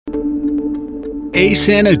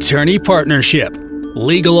ASIN Attorney Partnership.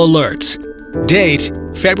 Legal alerts. Date,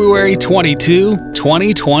 February 22,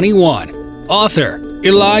 2021. Author,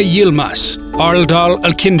 Eli Yilmaz, Ardal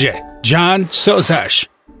Alkinje, John Sosash.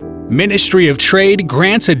 Ministry of Trade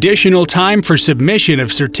grants additional time for submission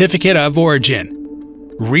of Certificate of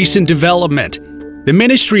Origin. Recent development. The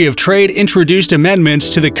Ministry of Trade introduced amendments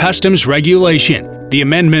to the Customs Regulation. The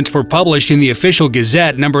amendments were published in the Official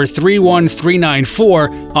Gazette number 31394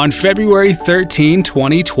 on February 13,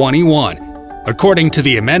 2021. According to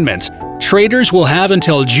the amendments, traders will have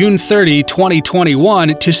until June 30,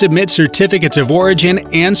 2021 to submit certificates of origin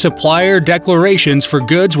and supplier declarations for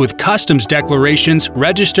goods with customs declarations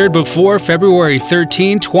registered before February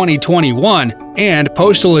 13, 2021, and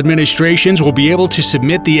postal administrations will be able to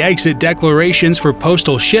submit the exit declarations for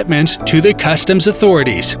postal shipments to the customs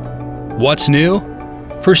authorities. What's new?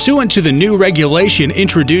 Pursuant to the new regulation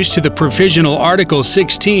introduced to the Provisional Article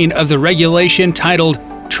 16 of the regulation titled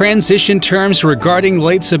Transition Terms Regarding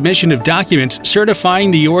Late Submission of Documents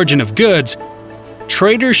Certifying the Origin of Goods,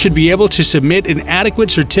 traders should be able to submit an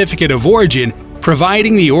adequate certificate of origin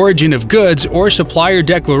providing the origin of goods or supplier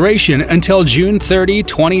declaration until June 30,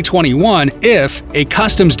 2021 if a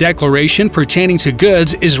customs declaration pertaining to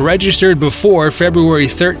goods is registered before February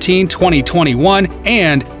 13, 2021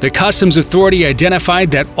 and the customs authority identified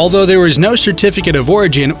that although there is no certificate of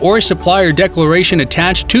origin or supplier declaration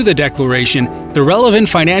attached to the declaration, the relevant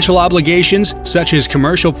financial obligations such as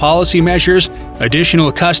commercial policy measures,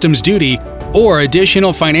 additional customs duty, or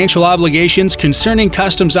additional financial obligations concerning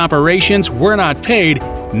customs operations were not paid,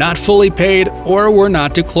 not fully paid, or were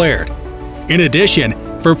not declared. In addition,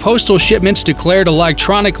 for postal shipments declared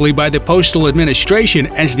electronically by the Postal Administration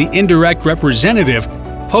as the indirect representative,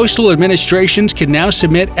 postal administrations can now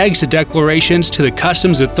submit exit declarations to the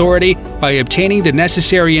Customs Authority by obtaining the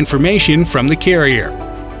necessary information from the carrier.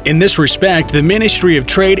 In this respect, the Ministry of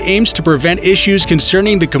Trade aims to prevent issues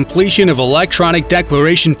concerning the completion of electronic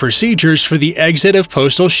declaration procedures for the exit of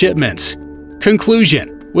postal shipments.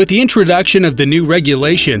 Conclusion. With the introduction of the new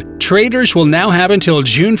regulation, traders will now have until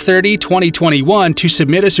June 30, 2021 to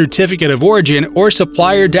submit a certificate of origin or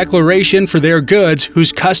supplier declaration for their goods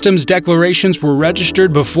whose customs declarations were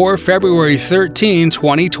registered before February 13,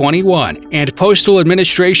 2021, and postal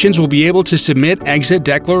administrations will be able to submit exit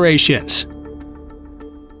declarations.